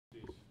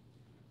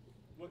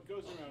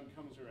goes around,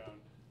 comes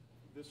around.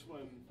 This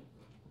one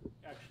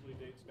actually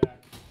dates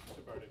back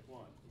to Bardic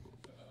 1.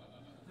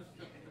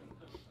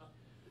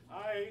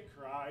 I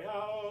cry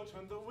out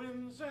on the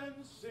winds and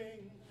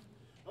sing,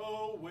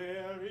 oh,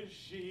 where is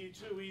she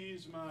to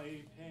ease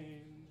my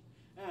pain?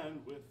 And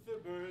with the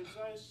birds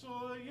I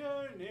soar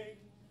yearning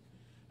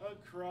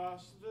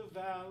across the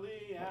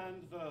valley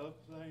and the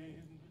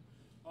plain,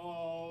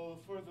 all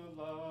for the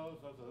love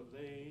of a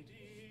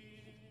lady.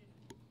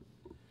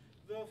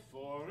 The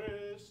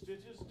forest,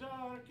 it is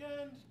dark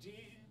and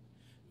deep,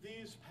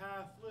 these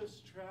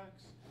pathless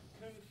tracks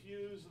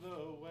confuse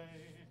the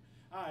way.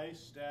 I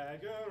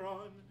stagger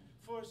on,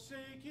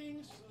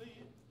 forsaking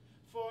sleep,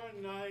 for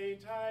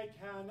night I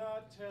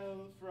cannot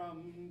tell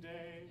from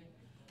day,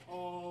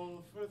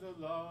 all for the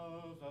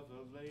love of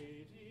a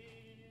lady.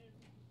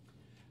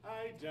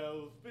 I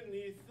delve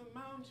beneath the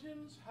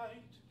mountain's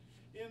height,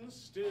 in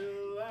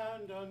still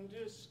and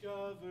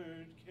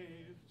undiscovered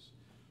caves.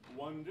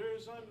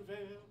 Wonders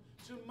unveil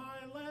to my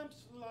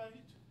lamp's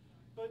light,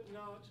 but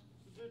not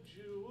the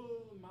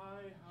jewel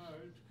my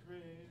heart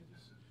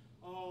craves,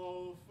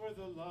 all for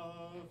the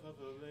love of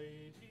a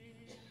lady.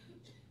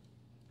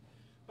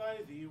 By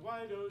the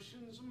wide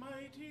ocean's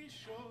mighty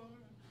shore,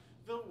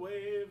 the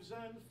waves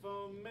and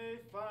foam may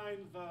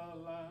find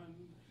the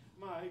land.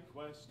 My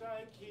quest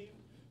I keep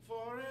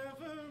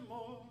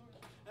forevermore,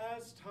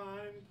 as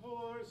time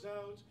pours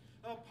out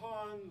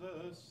upon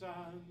the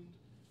sand,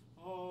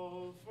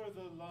 all for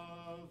the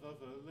love of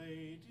a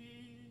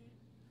lady.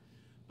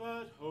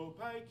 But hope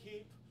I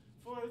keep,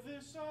 for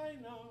this I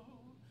know,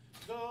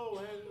 though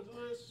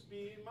endless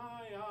be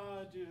my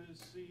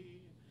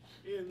odyssey,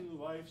 in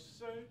life's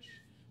search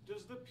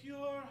does the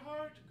pure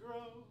heart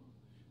grow,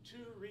 to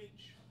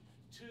reach,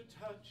 to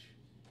touch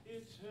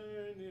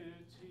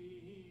eternity,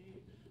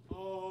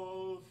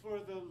 all for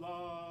the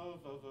love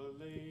of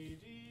a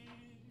lady,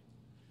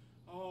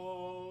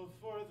 all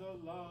for the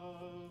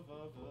love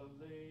of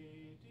a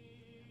lady.